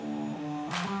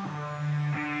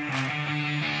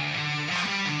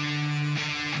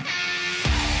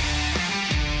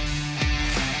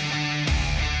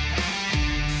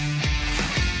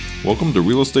Welcome to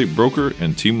Real Estate Broker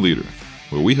and Team Leader,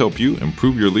 where we help you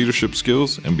improve your leadership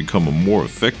skills and become a more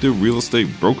effective real estate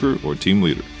broker or team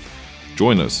leader.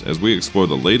 Join us as we explore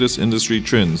the latest industry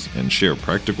trends and share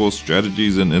practical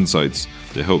strategies and insights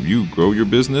to help you grow your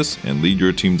business and lead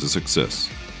your team to success.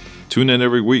 Tune in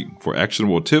every week for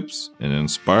actionable tips and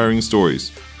inspiring stories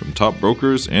from top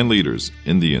brokers and leaders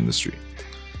in the industry.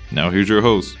 Now here's your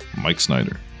host, Mike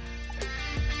Snyder.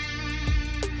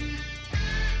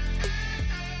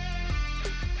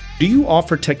 Do you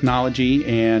offer technology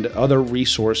and other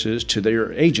resources to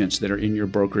their agents that are in your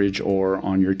brokerage or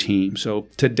on your team? So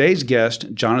today's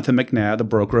guest, Jonathan McNabb, the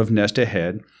broker of Nest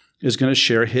Ahead, is going to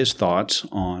share his thoughts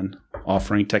on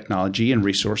offering technology and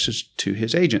resources to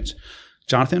his agents.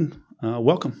 Jonathan,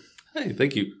 welcome. Hey,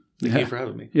 thank you. Thank you for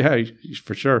having me. Yeah,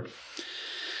 for sure.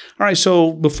 All right,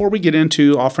 so before we get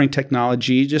into offering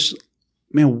technology,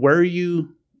 where are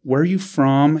you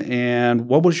from, and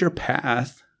what was your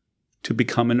path to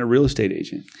becoming a real estate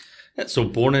agent? Yeah, so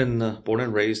born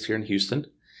and raised here in Houston,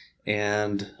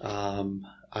 and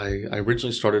I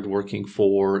originally started working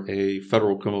for a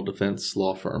federal criminal defense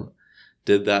law firm.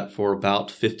 Did that for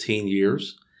about 15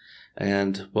 years,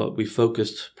 and what we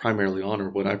focused primarily on,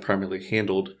 or what I primarily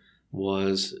handled,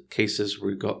 was cases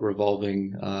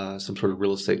revolving some sort of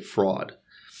real estate fraud.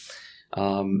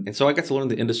 And so I got to learn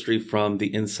the industry from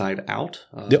the inside out.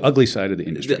 The ugly side of the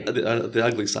industry. The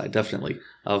ugly side, definitely,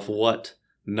 of what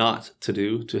not to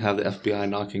do to have the FBI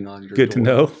knocking on your door. Good to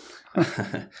know.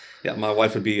 Yeah, my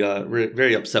wife would be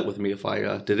very upset with me if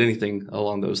I did anything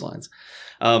along those lines.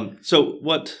 So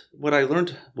what I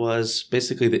learned was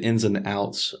basically the ins and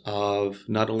outs of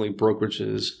not only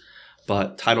brokerages,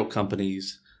 but title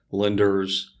companies,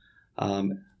 lenders, a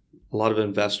lot of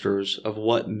investors, of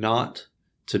what not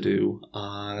to do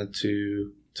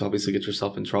to obviously get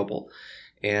yourself in trouble.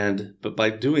 But by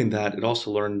doing that, I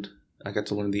got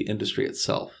to learn the industry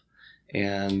itself,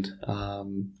 and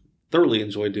thoroughly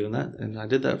enjoyed doing that. And I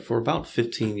did that for about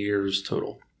 15 years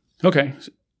total. Okay.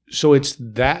 So it's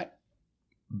that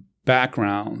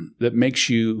background that makes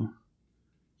you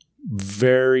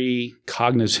very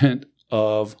cognizant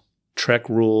of TREC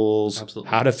rules, Absolutely.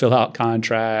 How to fill out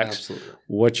contracts, Absolutely.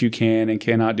 what you can and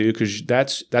cannot do, because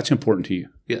that's important to you.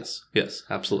 Yes,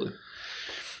 absolutely.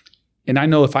 And I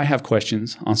know if I have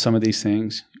questions on some of these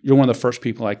things, you're one of the first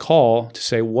people I call to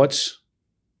say,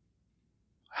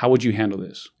 how would you handle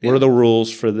this? Yeah. What are the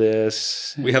rules for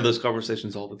this? We have those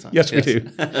conversations all the time. Yes, we do.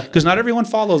 Because not everyone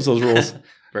follows those rules.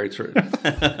 Very true.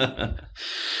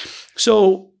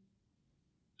 So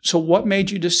what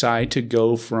made you decide to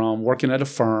go from working at a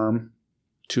firm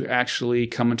to actually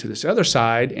coming to this other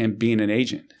side and being an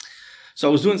agent? So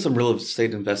I was doing some real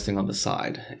estate investing on the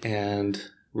side and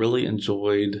really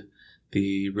enjoyed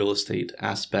the real estate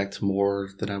aspect more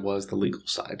than I was the legal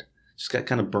side. Just got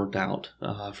kind of burnt out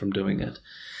from doing it,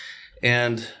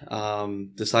 and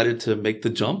decided to make the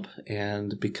jump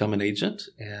and become an agent,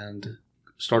 and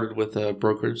started with a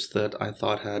brokerage that I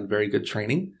thought had very good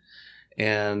training,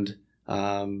 and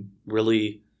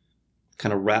really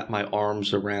kind of wrapped my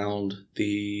arms around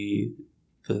the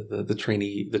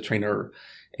trainer,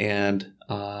 and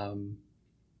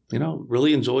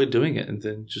really enjoyed doing it, and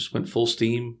then just went full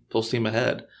steam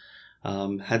ahead.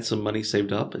 Had some money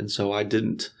saved up, and so I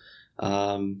didn't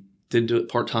do it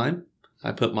part time.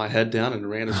 I put my head down and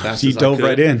ran as fast as I could. You dove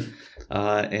right in,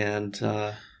 and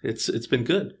it's been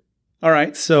good. All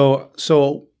right,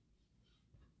 so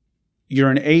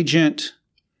you're an agent,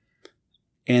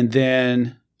 and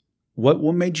then what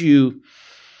made you?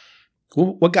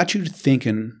 What got you to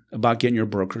thinking about getting your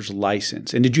broker's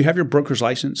license? And did you have your broker's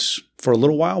license for a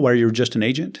little while where you were just an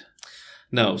agent?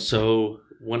 No. So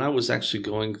when I was actually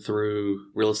going through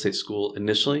real estate school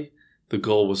initially, the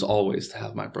goal was always to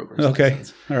have my broker's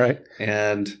license. All right.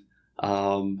 And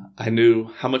I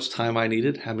knew how much time I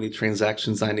needed, how many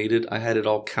transactions I needed. I had it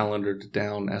all calendared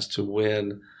down as to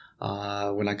when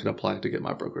I could apply to get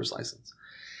my broker's license.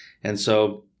 And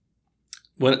so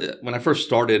when I first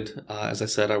started, as I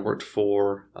said, I worked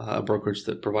for a brokerage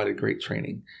that provided great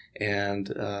training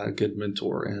and a good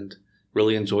mentor, and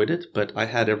really enjoyed it. But I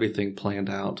had everything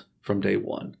planned out from day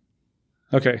one.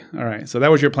 Okay. All right. So that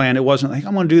was your plan. It wasn't like,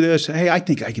 I'm going to do this. Hey, I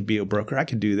think I could be a broker. I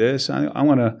could do this. I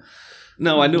want to.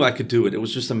 No, I knew I could do it. It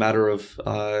was just a matter of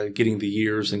getting the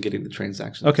years and getting the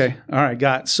transactions. Okay. All right.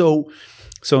 Got it. So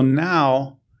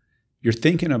now you're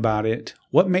thinking about it.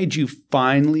 What made you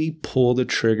finally pull the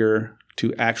trigger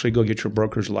to actually go get your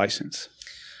broker's license?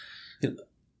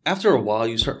 After a while,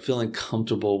 you start feeling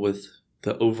comfortable with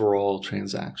the overall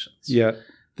transactions. Yeah.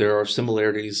 There are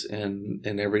similarities in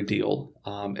every deal.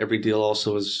 Every deal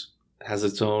also has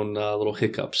its own little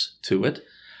hiccups to it.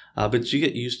 but you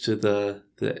get used to the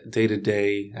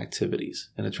day-to-day activities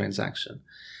in a transaction.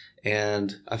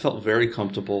 And I felt very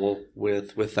comfortable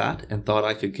with that and thought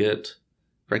I could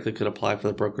apply for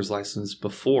the broker's license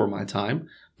before my time,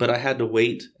 but I had to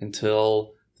wait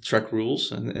until the Trek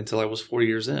rules and until I was 4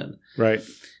 years in. Right.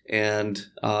 And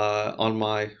on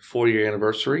my 4-year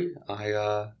anniversary,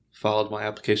 I filed my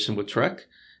application with Trek,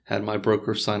 had my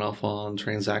broker sign off on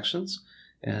transactions,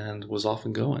 and was off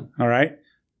and going. All right.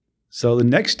 So the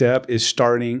next step is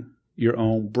starting your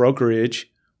own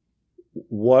brokerage.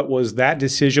 What was that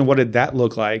decision? What did that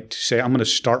look like to say, I'm going to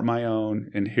start my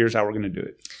own, and here's how we're going to do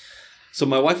it? So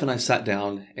my wife and I sat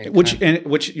down. And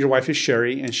which your wife is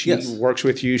Sherry, and she works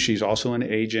with you. She's also an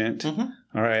agent.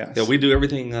 Mm-hmm. All right. Yeah, we do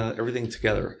everything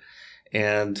together.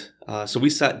 And so we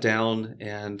sat down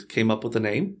and came up with a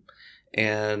name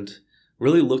and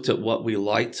really looked at what we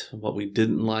liked, what we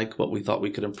didn't like, what we thought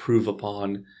we could improve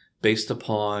upon based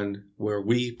upon where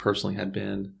we personally had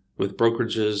been with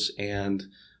brokerages and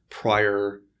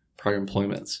prior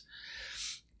employments.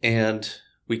 And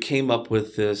we came up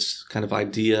with this kind of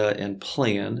idea and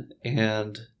plan.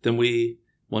 And then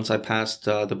once I passed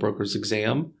the broker's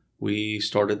exam, we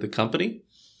started the company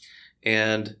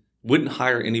and wouldn't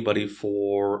hire anybody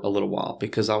for a little while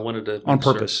because I wanted to on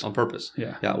purpose.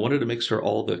 Yeah, I wanted to make sure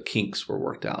all the kinks were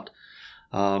worked out.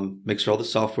 Make sure all the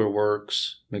software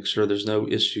works, make sure there's no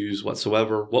issues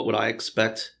whatsoever. What would I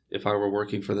expect if I were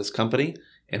working for this company,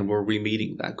 and were we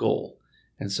meeting that goal?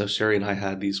 And so Sherry and I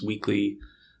had these weekly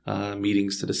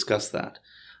meetings to discuss that.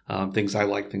 Things I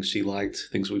liked, things she liked,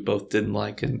 things we both didn't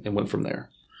like, and went from there.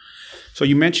 So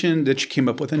you mentioned that you came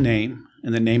up with a name,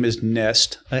 and the name is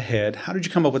Nest Ahead. How did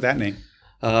you come up with that name?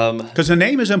 Because the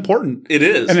name is important. It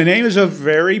is. And the name is a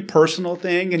very personal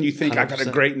thing, and you think, 100%. I got a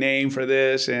great name for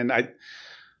this, and I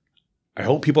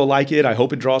hope people like it. I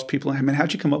hope it draws people in. I mean,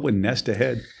 how'd you come up with Nest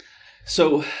Ahead?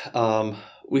 So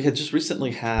we had just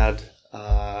recently had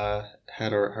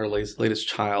our latest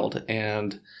child,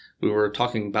 and we were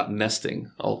talking about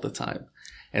nesting all the time.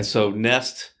 And so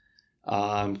Nest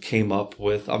came up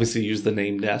with, obviously used the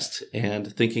name Nest,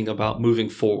 and thinking about moving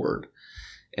forward.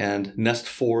 And Nest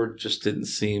Forward just didn't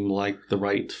seem like the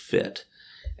right fit.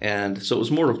 And so it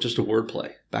was more of just a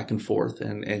wordplay back and forth,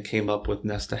 and came up with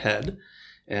Nest Ahead.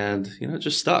 And, it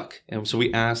just stuck. And so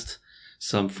we asked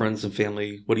some friends and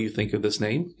family, what do you think of this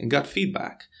name? And got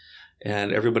feedback.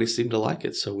 And everybody seemed to like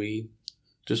it. So we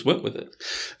just went with it.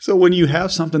 So when you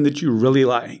have something that you really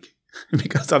like,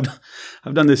 because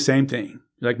I've done the same thing.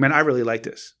 You're like, man, I really like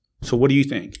this. So what do you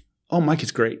think? Oh, Mike,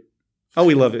 it's great. Oh,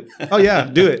 we love it. Oh, yeah,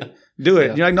 do it. Do it.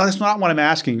 Yeah. You're like, no, that's not what I'm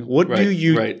asking. What do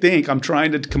you think? I'm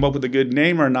trying to come up with a good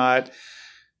name or not.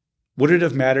 Would it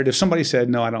have mattered if somebody said,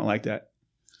 no, I don't like that?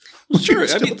 Well, sure.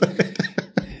 I mean,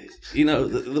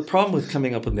 the problem with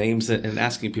coming up with names and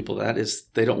asking people that is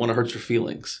they don't want to hurt your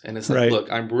feelings. And it's like,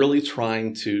 look, I'm really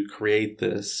trying to create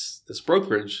this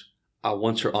brokerage. I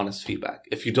want your honest feedback.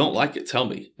 If you don't like it, tell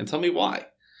me, and tell me why.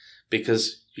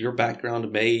 Because your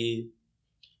background may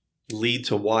lead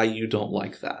to why you don't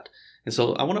like that. And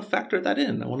so I want to factor that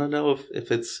in. I want to know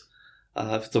if it's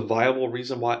a viable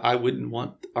reason why I wouldn't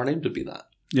want our name to be that.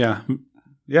 Yeah.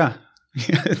 Yeah.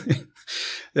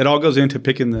 It all goes into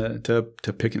picking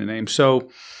picking a name. So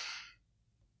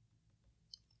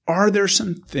are there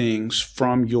some things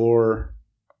from your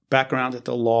background at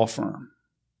the law firm?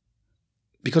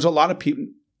 Because a lot of people,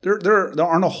 there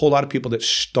aren't a whole lot of people that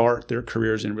start their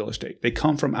careers in real estate. They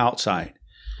come from outside.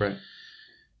 Right.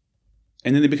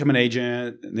 And then they become an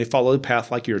agent, and they follow the path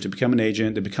like yours to become an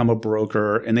agent, they become a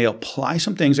broker, and they apply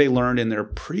some things they learned in their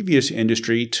previous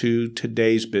industry to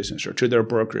today's business or to their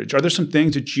brokerage. Are there some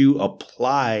things that you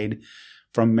applied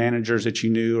from managers that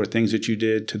you knew or things that you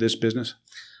did to this business?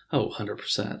 Oh,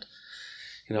 100%.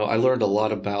 I learned a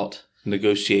lot about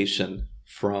negotiation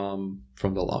from the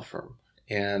law firm.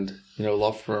 And,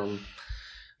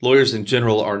 lawyers in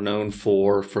general are known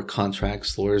for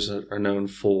contracts. Lawyers are known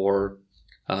for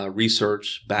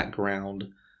research, background.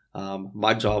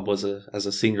 My job was as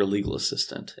a senior legal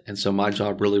assistant. And so my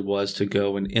job really was to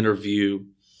go and interview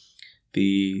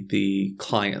the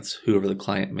clients, whoever the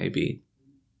client may be.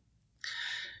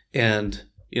 And,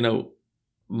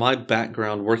 my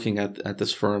background working at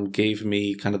this firm gave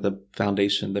me kind of the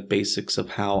foundation, the basics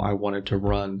of how I wanted to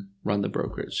run the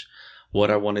brokerage,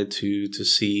 what I wanted to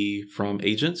see from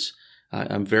agents.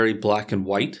 I'm very black and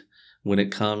white when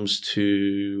it comes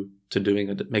to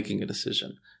making a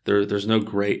decision. There's no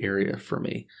gray area for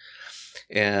me,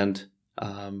 and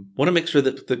want to make sure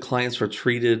that the clients are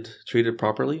treated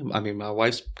properly. I mean, my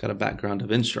wife's got a background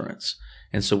of insurance,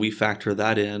 and so we factor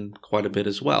that in quite a bit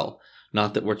as well.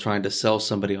 Not that we're trying to sell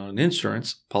somebody on an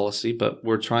insurance policy, but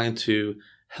we're trying to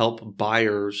help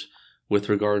buyers with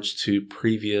regards to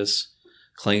previous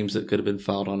claims that could have been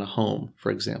filed on a home,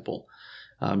 for example.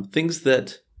 Things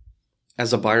that,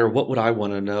 as a buyer, what would I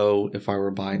want to know if I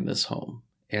were buying this home?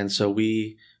 And so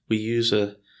we use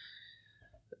a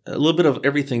little bit of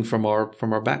everything from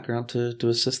our background to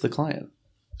assist the client.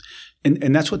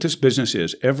 And that's what this business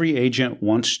is. Every agent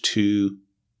wants to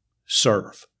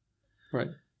serve. Right.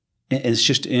 And it's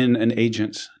just in an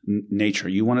agent's nature.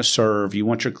 You want to serve. You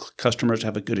want your customers to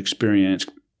have a good experience.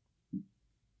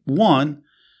 One,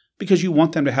 because you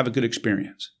want them to have a good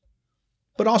experience.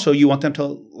 But also you want them to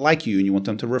like you and you want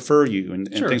them to refer you and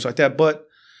Sure. things like that. But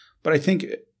I think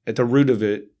at the root of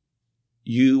it,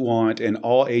 you want, and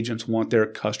all agents want, their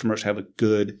customers to have a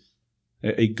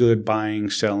good buying,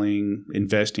 selling,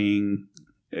 investing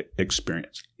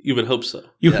experience. You would hope so.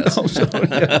 You would hope so,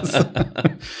 yes.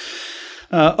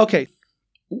 Okay.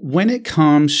 When it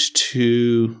comes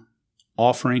to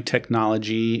offering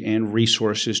technology and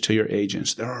resources to your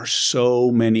agents, there are so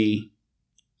many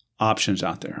options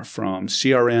out there, from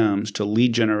CRMs to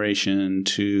lead generation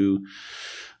to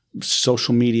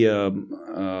social media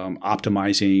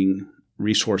optimizing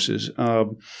resources.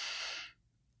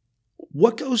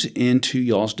 What goes into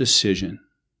y'all's decision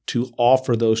to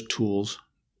offer those tools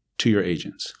to your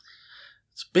agents?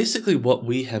 It's basically what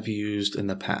we have used in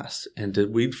the past, and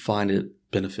did we find it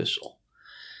beneficial?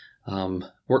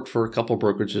 Worked for a couple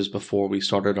brokerages before we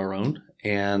started our own,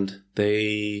 and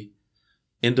they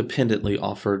independently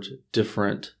offered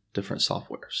different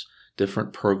softwares,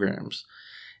 different programs.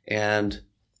 And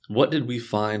what did we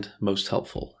find most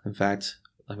helpful? In fact,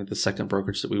 I mean, the second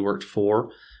brokerage that we worked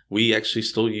for, we actually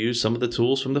still use some of the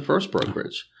tools from the first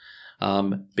brokerage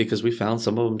because we found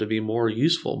some of them to be more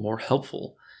useful, more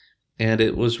helpful. And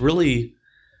it was really,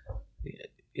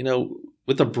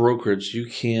 with a brokerage, you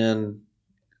can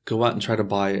go out and try to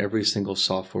buy every single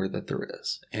software that there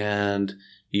is. And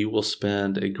you will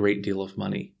spend a great deal of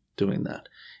money doing that.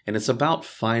 And it's about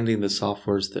finding the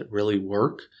softwares that really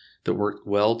work, that work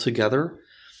well together,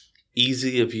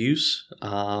 easy of use,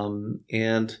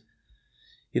 and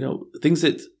things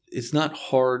that it's not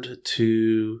hard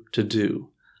to do.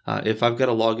 If I've got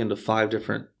to log into 5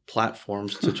 different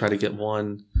platforms to try to get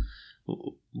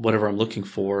whatever I'm looking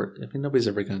for, I mean, nobody's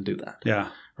ever going to do that. Yeah.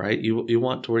 Right? You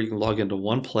want to where you can log into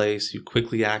one place, you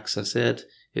quickly access it,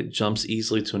 it jumps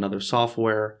easily to another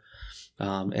software,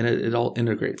 and it all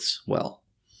integrates well.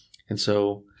 And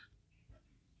so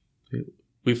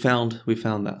we found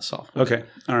that software. Okay.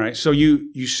 All right. So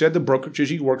you said the brokerages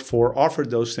you worked for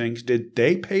offered those things. Did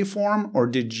they pay for them or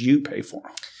did you pay for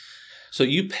them? So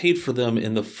you paid for them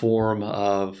in the form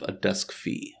of a desk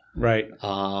fee. Right.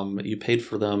 You paid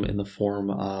for them in the form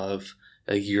of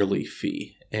a yearly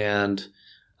fee, and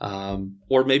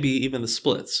or maybe even the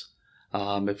splits.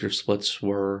 If your splits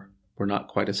were not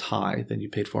quite as high, then you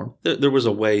paid for them. There was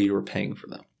a way you were paying for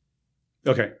them.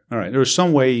 Okay. All right. There's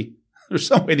some way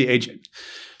the agent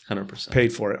 100%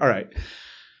 paid for it. All right.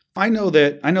 I know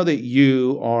that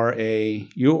you are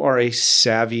a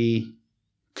savvy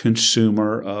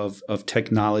consumer of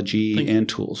technology and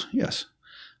tools. Yes.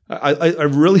 I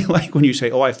really like when you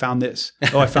say, "Oh, I found this.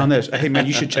 Oh, I found this. Hey, man,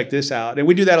 you should check this out." And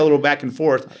we do that a little back and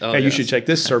forth. Oh, hey, yes. You should check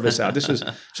this service out. This is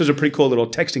a pretty cool little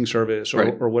texting service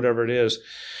Right. or whatever it is.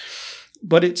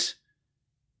 But it's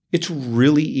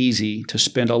really easy to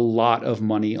spend a lot of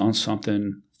money on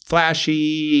something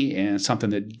flashy and something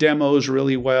that demos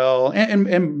really well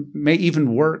and may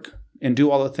even work and do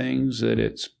all the things that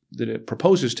it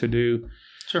proposes to do.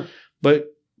 Sure.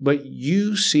 But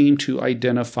you seem to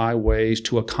identify ways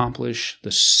to accomplish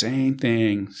the same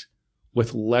things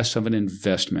with less of an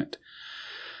investment.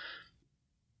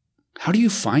 How do you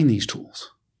find these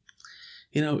tools?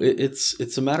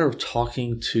 It's a matter of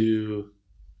talking to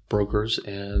brokers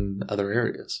in other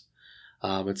areas.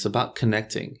 It's about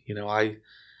connecting.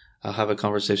 I'll have a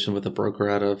conversation with a broker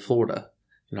out of Florida.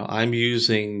 I'm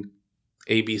using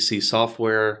ABC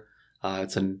software.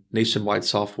 It's a nationwide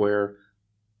software.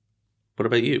 What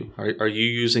about you? Are you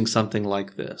using something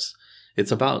like this?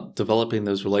 It's about developing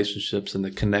those relationships and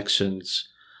the connections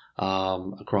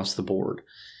across the board.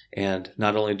 And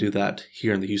not only do that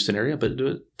here in the Houston area, but do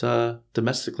it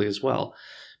domestically as well.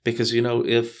 Because,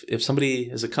 if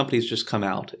somebody, as a company, has just come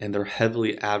out and they're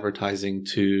heavily advertising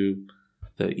to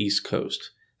the East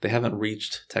Coast, they haven't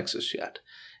reached Texas yet.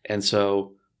 And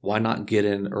so why not get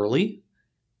in early?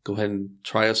 Go ahead and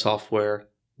try a software,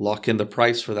 lock in the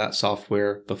price for that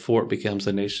software before it becomes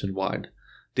a nationwide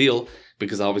deal,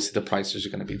 because obviously the prices are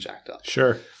going to be jacked up.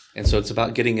 Sure. And so it's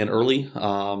about getting in early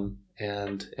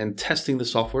and testing the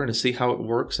software and to see how it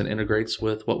works and integrates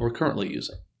with what we're currently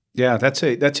using. Yeah, that's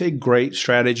a great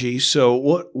strategy. So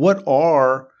what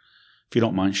are, if you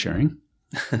don't mind sharing,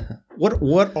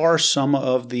 what are some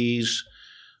of this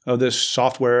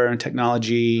software and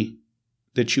technology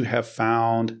that you have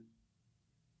found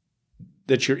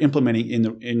that you're implementing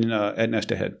at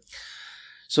Nest Ahead?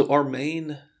 So our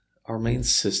main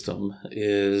system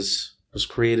was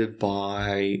created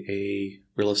by a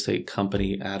real estate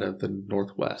company out of the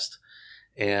Northwest,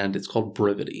 and it's called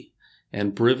Brivity.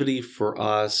 And Brivity for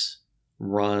us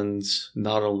runs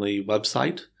not only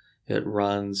website, it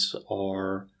runs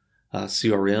our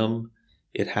CRM.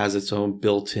 It has its own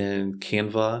built-in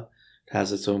Canva. It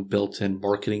has its own built-in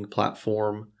marketing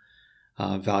platform,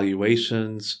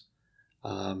 valuations,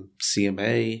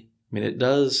 CMA. I mean, it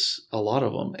does a lot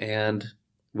of them. And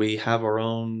we have our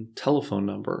own telephone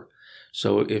number.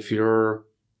 So if you're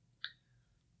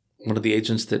one of the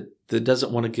agents that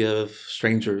doesn't want to give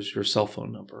strangers your cell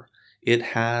phone number, it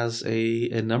has a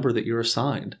number that you're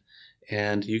assigned.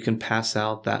 And you can pass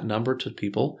out that number to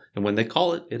people. And when they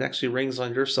call it, it actually rings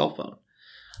on your cell phone.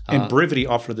 And Brivity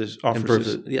offers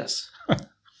this. Yes.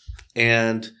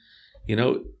 And,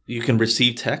 you can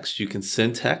receive text, you can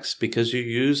send text because you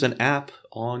use an app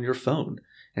on your phone.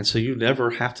 And so you never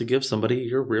have to give somebody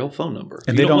your real phone number.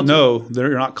 And they don't know.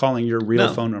 They're not calling your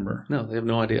real phone number. No, they have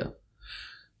no idea.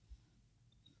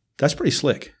 That's pretty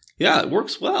slick. Yeah, it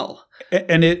works well.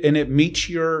 And it meets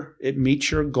your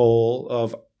goal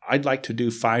of, I'd like to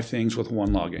do 5 things with one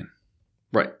login.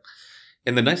 Right.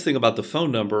 And the nice thing about the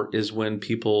phone number is when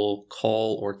people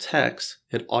call or text,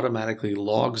 it automatically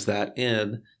logs that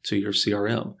in to your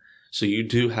CRM. So you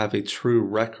do have a true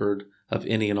record of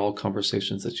any and all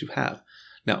conversations that you have.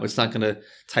 Now, it's not going to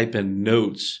type in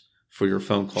notes for your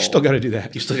phone call. You still got to do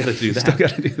that. You still got to do that. Still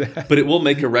got to do that. But it will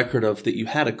make a record of that you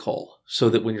had a call, so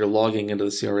that when you're logging into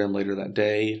the CRM later that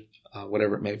day,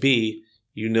 whatever it may be,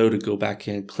 you know to go back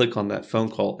in, click on that phone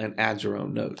call, and add your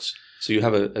own notes. So you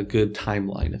have a good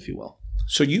timeline, if you will.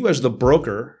 So you as the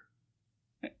broker,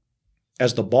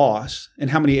 as the boss, and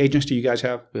how many agents do you guys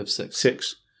have? We have 6.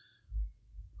 6.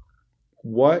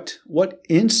 What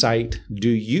insight do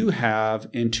you have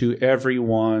into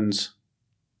everyone's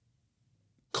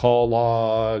call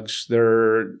logs,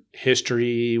 their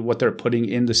history, what they're putting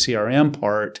in the CRM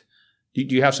part? Do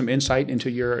you have some insight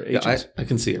into your agents? Yeah, I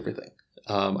can see everything.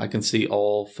 I can see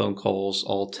all phone calls,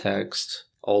 all text,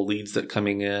 all leads that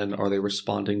coming in. Are they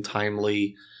responding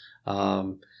timely?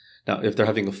 Now, if they're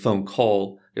having a phone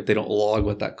call, if they don't log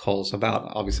what that call is about,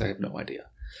 obviously I have no idea.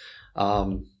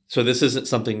 So this isn't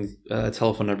something, a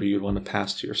telephone number you'd want to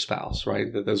pass to your spouse, right?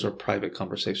 Those are private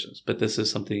conversations. But this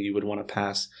is something you would want to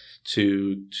pass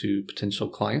to potential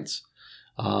clients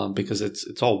because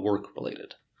it's all work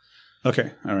related.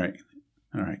 Okay. All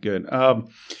right. Good.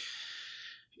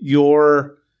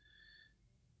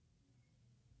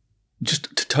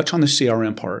 Just to touch on the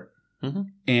CRM part. Mm-hmm.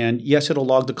 And yes, it'll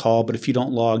log the call, but if you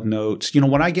don't log notes,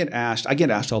 when I get asked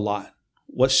a lot,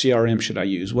 what CRM should I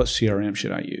use? What CRM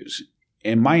should I use?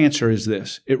 And my answer is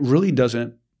this: it really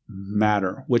doesn't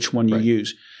matter which one you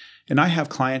use. And I have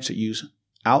clients that use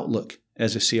Outlook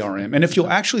as a CRM. And if you'll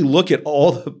actually look at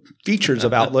all the features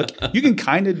of Outlook, you can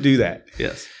kind of do that.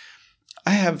 Yes.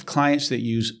 I have clients that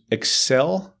use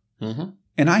Excel, mm-hmm.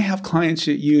 and I have clients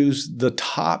that use the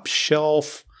top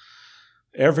shelf,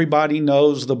 everybody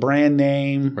knows the brand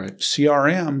name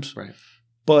CRMs. Right.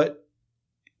 But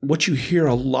what you hear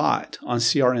a lot on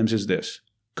CRMs is this: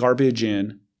 garbage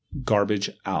in, garbage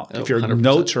out. If your 100%.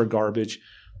 Notes are garbage.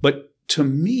 But to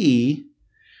me,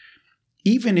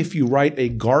 even if you write a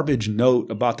garbage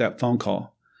note about that phone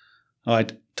call, I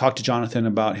talked to Jonathan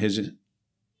about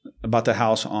the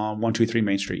house on 123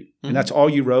 Main Street, mm-hmm. and that's all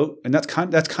you wrote, and that's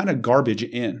kind of garbage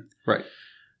in. Right.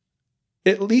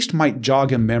 At least might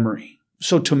jog a memory.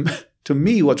 So to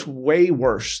me, what's way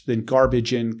worse than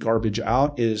garbage in, garbage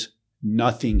out is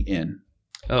nothing in.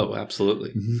 Oh,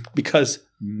 absolutely. Because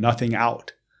nothing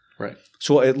out. Right.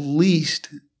 So at least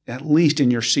in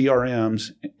your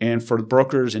CRMs, and for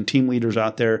brokers and team leaders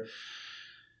out there,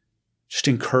 just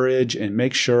encourage and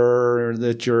make sure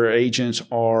that your agents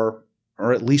are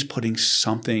at least putting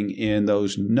something in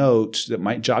those notes that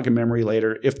might jog a memory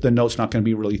later if the note's not going to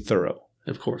be really thorough.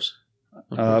 Of course.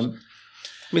 I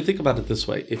mean, think about it this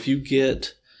way. If you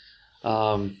get,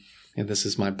 and this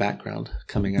is my background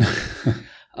coming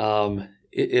out,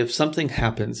 if something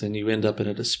happens and you end up in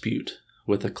a dispute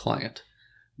with a client,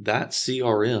 that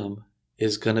CRM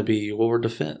is going to be your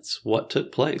defense. What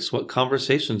took place? What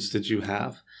conversations did you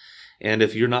have? And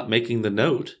if you're not making the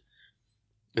note,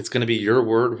 it's going to be your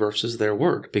word versus their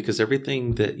word, because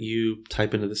everything that you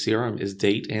type into the CRM is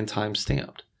date and time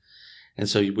stamped. And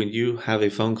so when you have a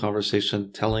phone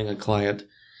conversation telling a client,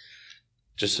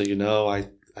 just so you know, I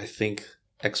think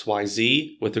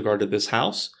XYZ with regard to this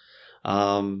house.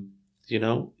 You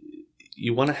know,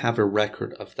 you want to have a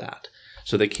record of that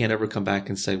so they can't ever come back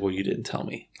and say, well, you didn't tell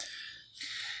me.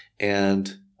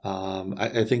 And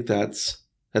I think that's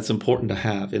important to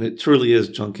have. And it truly is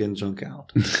junk in, junk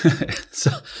out. So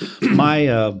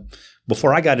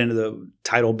before I got into the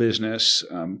title business,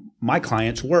 my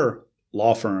clients were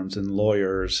law firms and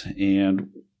lawyers. And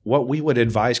what we would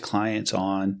advise clients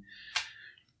on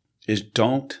is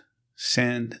don't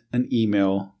send an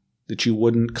email that you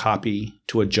wouldn't copy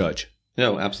to a judge.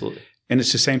 No, absolutely. And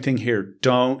it's the same thing here.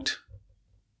 Don't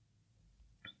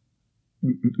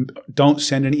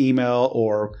send an email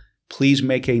or please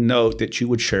make a note that you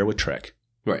would share with Trek.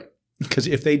 Right. Because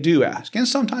if they do ask, and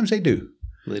sometimes they do.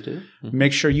 They do. Mm-hmm.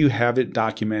 Make sure you have it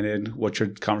documented, what your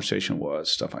conversation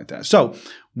was, stuff like that. So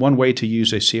one way to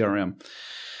use a CRM.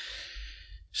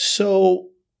 So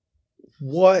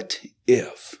what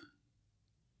if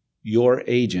your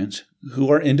agents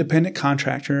who are independent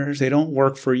contractors, they don't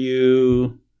work for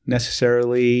you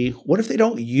necessarily, what if they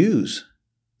don't use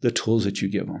the tools that you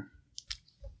give them?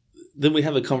 Then we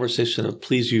have a conversation of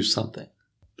please use something.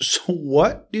 So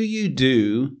what do you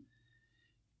do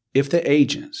if the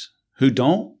agents who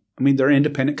don't, they're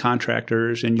independent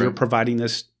contractors and you're providing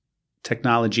this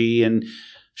technology and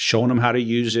showing them how to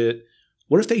use it.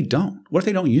 What if they don't? What if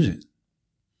they don't use it?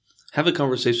 Have a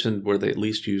conversation where they at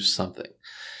least use something.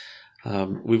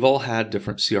 We've all had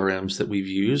different CRMs that we've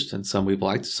used, and some we've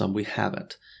liked, some we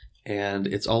haven't. And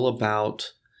it's all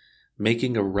about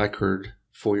making a record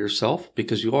for yourself,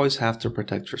 because you always have to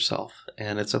protect yourself.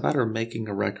 And it's a matter of making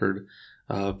a record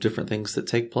of different things that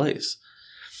take place.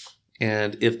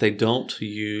 And if they don't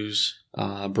use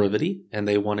Brevity and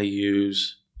they want to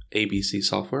use ABC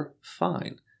software,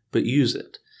 fine, but use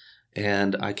it.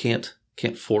 And I can't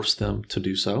force them to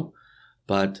do so.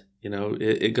 But,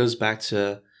 it goes back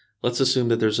to, let's assume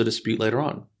that there's a dispute later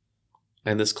on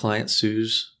and this client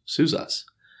sues us.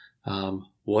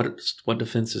 What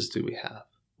defenses do we have?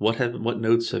 What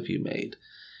notes have you made?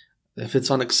 If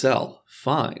it's on Excel,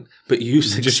 fine, but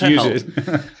use Excel. Just use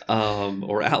it.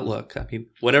 Or Outlook.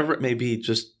 Whatever it may be,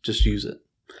 just use it.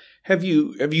 Have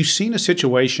you seen a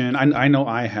situation? I know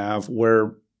I have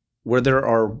where there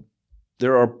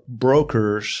are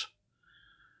brokers,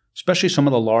 especially some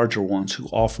of the larger ones, who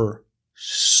offer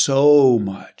so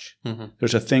much. Mm-hmm.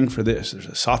 There's a thing for this. There's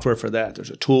a software for that.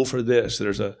 There's a tool for this.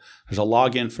 There's a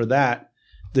login for that.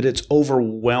 That it's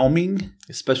overwhelming.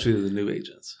 Especially the new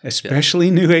agents.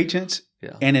 New agents.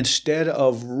 Yeah. And instead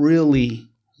of really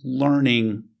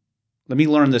learning, let me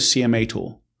learn the CMA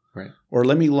tool. Right. Or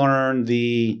let me learn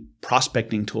the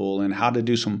prospecting tool and how to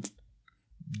do some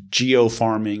geo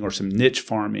farming or some niche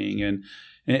farming. And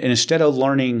instead of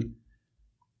learning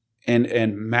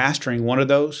and mastering one of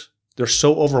those, they're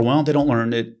so overwhelmed they don't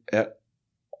learn it at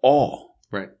all.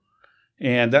 Right.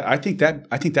 And I think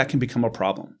that can become a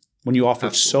problem. When you offer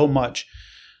so much,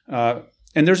 and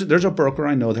there's a broker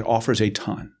I know that offers a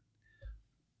ton,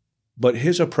 but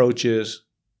his approach is,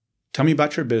 tell me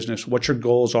about your business, what your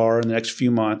goals are in the next few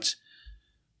months.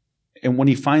 And when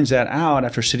he finds that out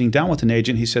after sitting down with an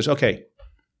agent, he says, okay,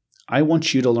 I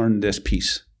want you to learn this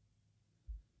piece,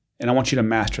 and I want you to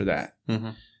master that. Mm-hmm.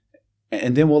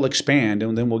 And then we'll expand,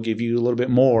 and then we'll give you a little bit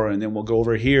more, and then we'll go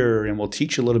over here, and we'll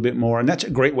teach you a little bit more. And that's a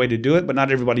great way to do it, but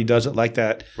not everybody does it like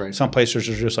that. Right. Some places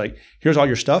are just like, here's all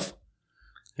your stuff.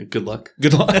 Good luck.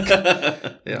 Good luck.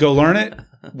 Yeah. Go learn it.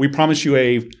 We promise you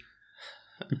a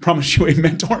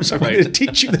mentor, somebody to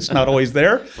teach you that's not always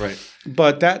there. Right.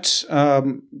 But that's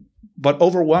but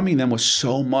overwhelming them with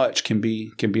so much can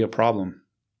be a problem.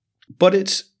 But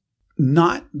it's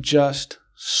not just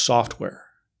software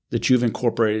that you've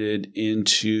incorporated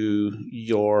into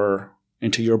your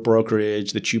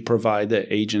brokerage that you provide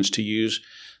the agents to use.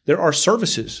 There are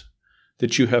services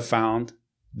that you have found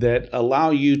that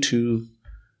allow you to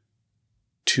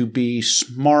be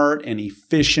smart and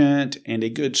efficient and a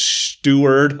good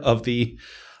steward of the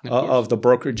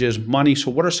brokerage's money.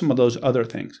 So what are some of those other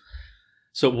things?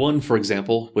 So one, for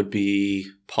example, would be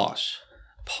Posh.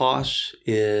 Posh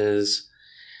is...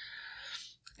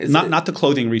 Not the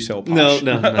clothing resale Posh.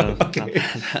 No. Okay.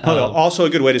 Also a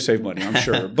good way to save money, I'm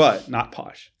sure, but not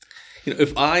Posh.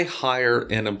 If I hire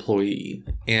an employee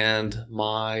and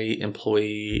my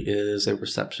employee is a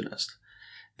receptionist,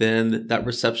 then that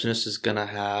receptionist is going to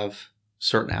have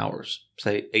certain hours,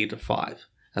 say 8 to 5,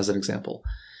 as an example.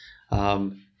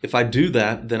 If I do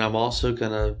that, then I'm also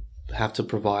going to have to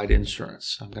provide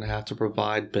insurance. I'm going to have to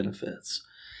provide benefits.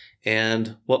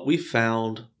 And what we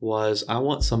found was I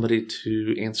want somebody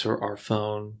to answer our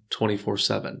phone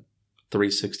 24/7,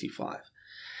 365.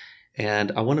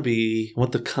 And I want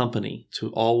the company to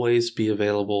always be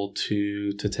available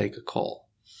to take a call.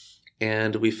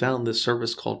 And we found this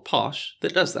service called Posh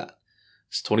that does that.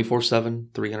 It's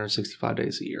 24/7, 365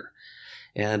 days a year.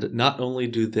 And not only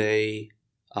do they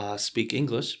speak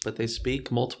English, but they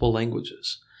speak multiple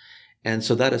languages. And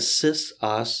so that assists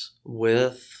us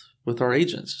with our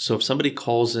agents. So if somebody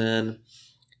calls in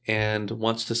and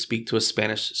wants to speak to a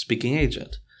Spanish-speaking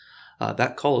agent,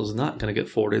 that call is not going to get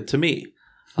forwarded to me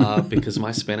because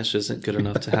my Spanish isn't good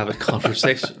enough to have a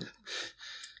conversation.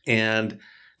 And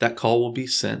that call will be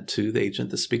sent to the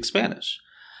agent that speaks Spanish.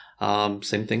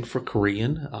 Same thing for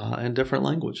Korean and different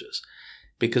languages,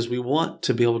 because we want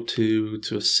to be able to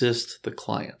assist the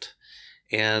client.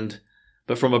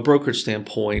 But from a brokerage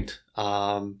standpoint,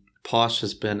 Posh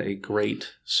has been a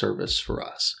great service for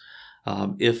us.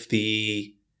 If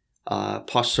the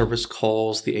Posh service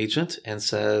calls the agent and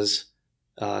says,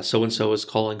 so-and-so is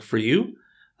calling for you,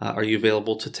 are you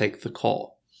available to take the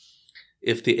call?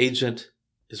 If the agent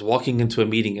is walking into a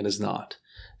meeting and is not,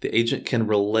 the agent can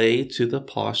relay to the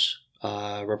Posh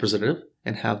representative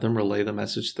and have them relay the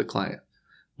message to the client,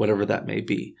 whatever that may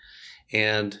be.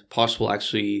 And Posh will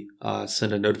actually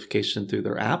send a notification through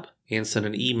their app and send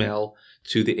an email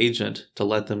to the agent to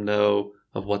let them know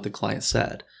of what the client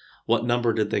said. What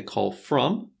number did they call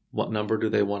from? What number do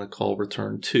they want to call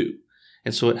return to?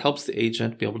 And so it helps the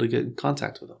agent be able to get in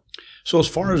contact with them. So as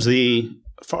far as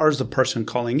the person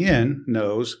calling in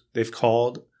knows, they've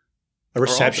called, a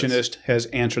receptionist has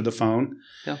answered the phone.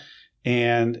 Yeah.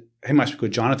 And, hey, might I speak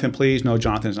with Jonathan, please? No,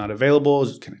 Jonathan's not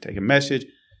available. Can I take a message?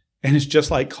 And it's just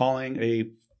like calling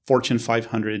a Fortune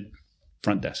 500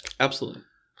 front desk. Absolutely.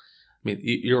 I mean,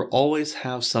 you'll always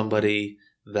have somebody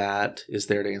that is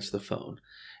there to answer the phone,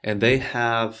 and they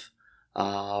have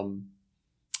an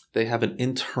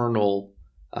internal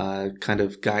kind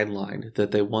of guideline that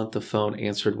they want the phone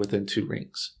answered within 2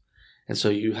 rings. And so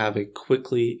you have a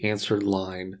quickly answered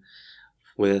line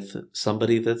with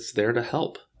somebody that's there to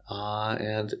help.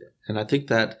 And I think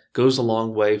that goes a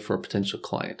long way for a potential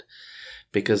client,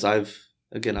 because I've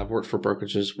worked for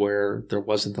brokerages where there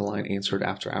wasn't the line answered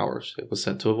after hours. It was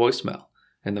sent to a voicemail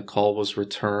and the call was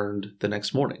returned the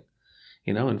next morning.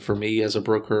 And for me as a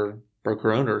broker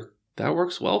owner, that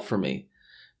works well for me,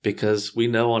 because we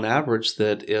know on average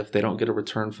that if they don't get a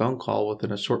return phone call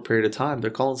within a short period of time, they're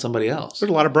calling somebody else. There's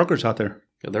a lot of brokers out there.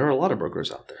 There are a lot of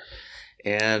brokers out there.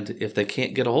 And if they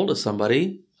can't get a hold of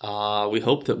somebody, we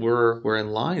hope that we're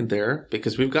in line there,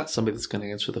 because we've got somebody that's going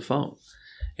to answer the phone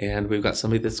and we've got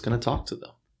somebody that's going to talk to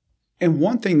them. And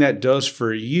one thing that does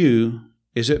for you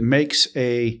is it makes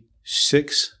a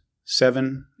 6,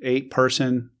 7, 8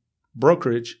 person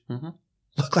brokerage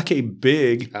look like a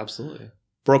big Absolutely.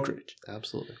 brokerage.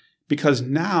 Absolutely. Because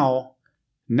now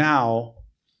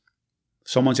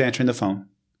someone's answering the phone.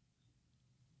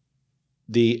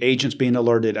 The agent's being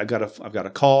alerted. I've got a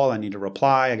call. I need to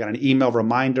reply. I got an email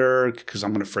reminder because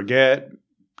I'm going to forget,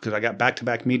 because I got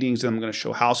back-to-back meetings and I'm going to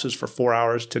show houses for 4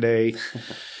 hours today.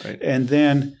 Right. And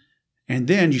then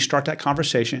you start that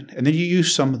conversation, and then you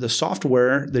use some of the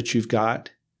software that you've got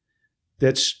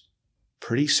that's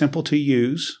pretty simple to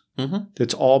use.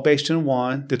 That's all based in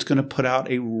one, that's going to put out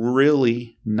a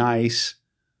really nice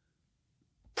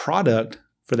product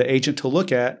for the agent to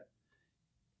look at.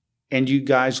 And you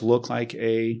guys look like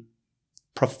a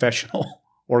professional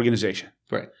organization.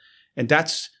 Right. And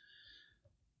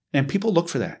people look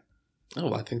for that.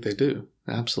 Oh, I think they do.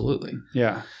 Absolutely.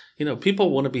 Yeah. People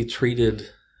want to be treated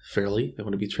fairly. They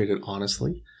want to be treated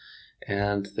honestly,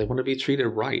 and they want to be treated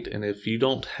right. And if you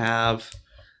don't have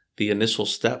the initial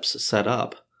steps set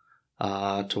up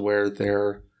to where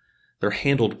they're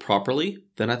handled properly,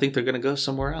 then I think they're going to go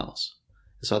somewhere else.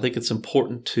 So I think it's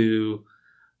important to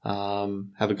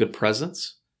have a good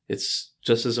presence. It's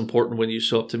just as important when you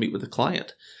show up to meet with a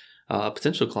client, a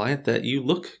potential client, that you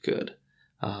look good.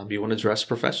 You want to dress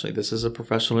professionally. This is a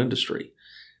professional industry.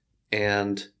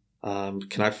 And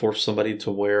can I force somebody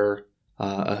to wear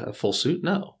a full suit?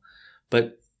 No.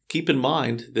 But keep in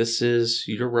mind,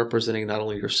 you're representing not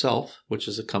only yourself, which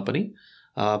is a company,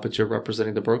 but you're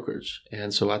representing the brokerage.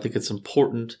 And so I think it's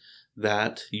important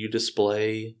that you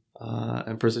display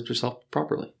and present yourself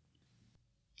properly.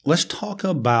 Let's talk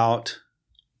about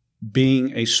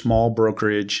being a small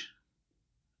brokerage,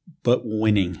 but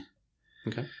winning.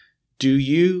 Okay. Have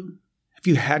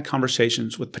you had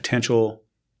conversations with potential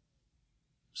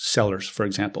sellers, for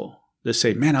example, that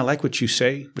say, man, I like what you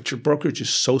say, but your brokerage is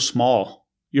so small.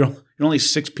 You're only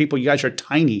 6 people. You guys are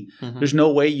tiny. There's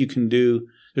no way you can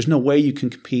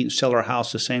compete and sell our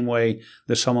house the same way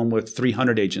that someone with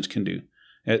 300 agents can do.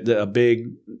 A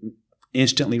big,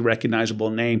 instantly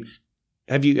recognizable name.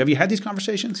 Have you had these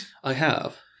conversations? I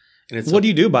have. And what do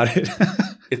you do about it?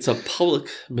 It's a public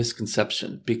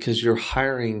misconception because you're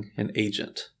hiring an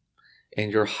agent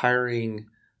and you're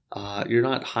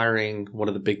not hiring one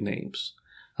of the big names.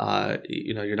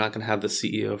 You're not going to have the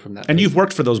CEO from that. And you've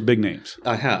worked for those big names.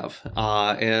 I have.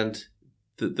 And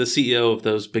the CEO of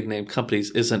those big name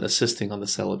companies isn't assisting on the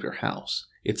sale of your house.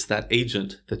 It's that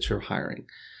agent that you're hiring.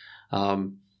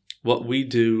 What we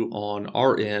do on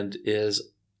our end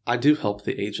is I do help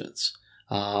the agents.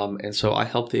 And so I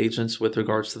help the agents with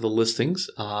regards to the listings.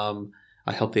 I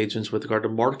help the agents with regard to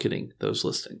marketing those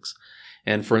listings.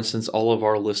 And for instance, all of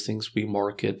our listings we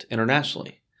market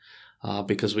internationally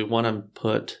because we want to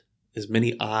put as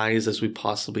many eyes as we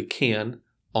possibly can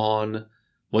on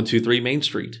 123 Main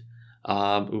Street. We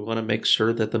want to make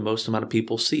sure that the most amount of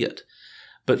people see it.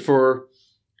 But for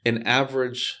an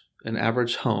average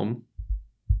home,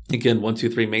 again,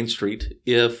 123 Main Street,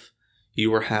 if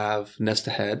you have Nest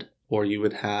Ahead or you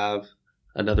would have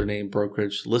another name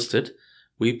brokerage listed,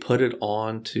 we put it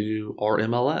on to our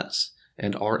MLS.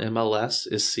 And our MLS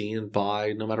is seen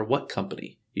by no matter what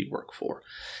company you work for.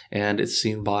 And it's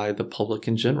seen by the public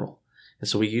in general. And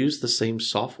so we use the same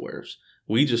softwares.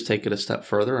 We just take it a step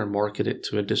further and market it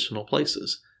to additional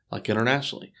places, like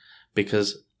internationally,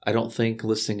 because I don't think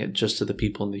listing it just to the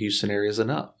people in the Houston area is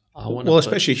enough.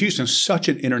 Especially Houston's such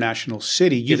an international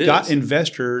city. You've got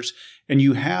investors and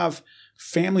you have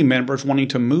family members wanting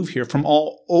to move here from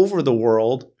all over the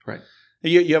world. Right.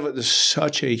 You have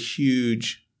such a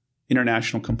huge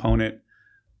international component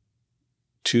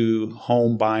to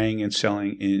home buying and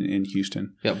selling in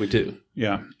Houston. Yeah, we do.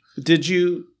 Yeah. Did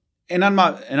you? And I'm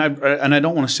not. And I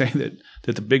don't want to say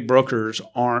that the big brokers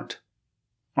aren't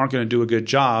going to do a good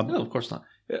job. No, of course not.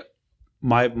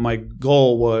 My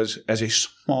goal was, as a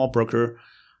small broker,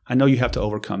 I know you have to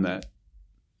overcome that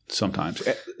sometimes.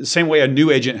 The same way a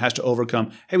new agent has to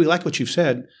overcome, hey, we like what you've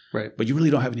said, right? But you really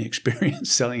don't have any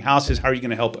experience selling houses. How are you going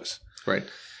to help us? Right.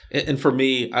 And for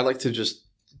me, I like to just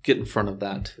get in front of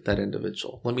that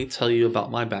individual. Let me tell you about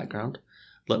my background.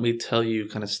 Let me tell you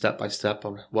kind of step by step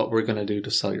on what we're going to do to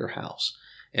sell your house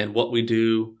and what we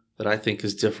do that I think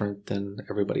is different than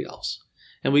everybody else.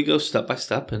 And we go step by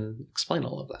step and explain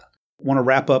all of that. I want to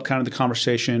wrap up kind of the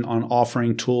conversation on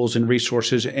offering tools and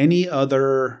resources. Any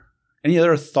other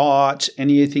thoughts,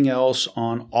 anything else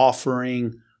on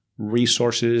offering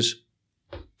resources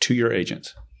to your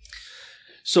agents?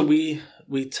 So we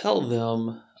tell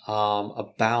them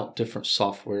about different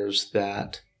softwares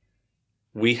that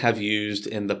we have used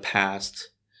in the past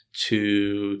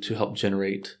to help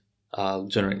generate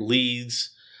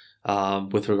leads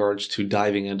with regards to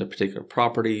diving into particular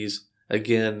properties.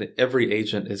 Again, every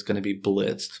agent is going to be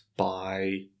blitzed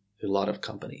by a lot of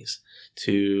companies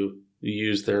to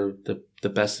use the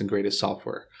best and greatest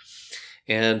software.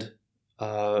 And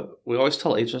we always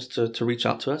tell agents to reach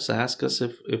out to us and ask us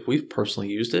if we've personally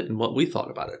used it and what we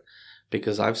thought about it.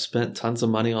 Because I've spent tons of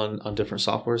money on different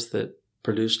softwares that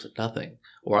produced nothing,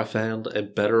 or I found a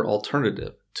better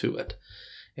alternative to it.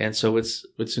 And so it's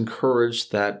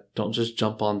encouraged that don't just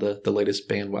jump on the latest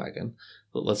bandwagon.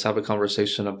 Let's have a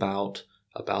conversation about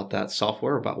that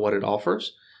software, about what it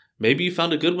offers. Maybe you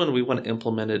found a good one. We want to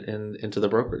implement it into the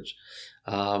brokerage.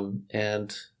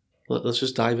 And let's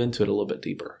just dive into it a little bit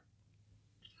deeper.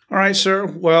 All right, sir.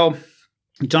 Well,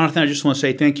 Jonathan, I just want to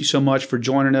say thank you so much for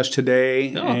joining us today.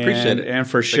 No, I appreciate it. And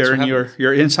for sharing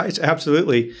your insights.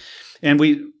 Absolutely. And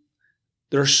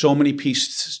there are so many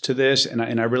pieces to this, and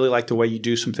I really like the way you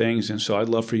do some things. And so I'd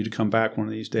love for you to come back one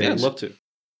of these days. Yeah, I'd love to.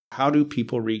 How do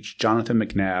people reach Jonathan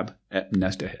McNabb at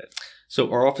Nest Ahead?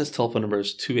 So our office telephone number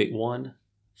is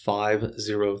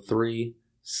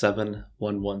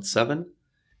 281-503-7117.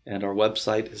 And our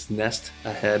website is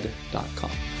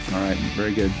nestahead.com. All right.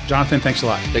 Very good. Jonathan, thanks a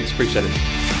lot. Thanks. Appreciate it.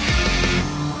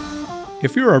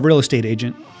 If you're a real estate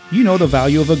agent, you know the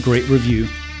value of a great review.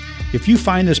 If you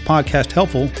find this podcast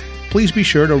helpful, please be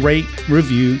sure to rate,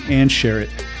 review, and share it.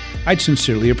 I'd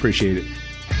sincerely appreciate it.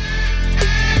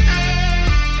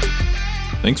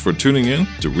 Thanks for tuning in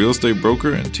to Real Estate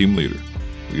Broker and Team Leader.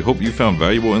 We hope you found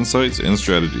valuable insights and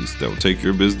strategies that will take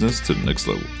your business to the next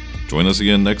level. Join us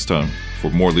again next time for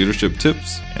more leadership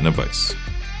tips and advice.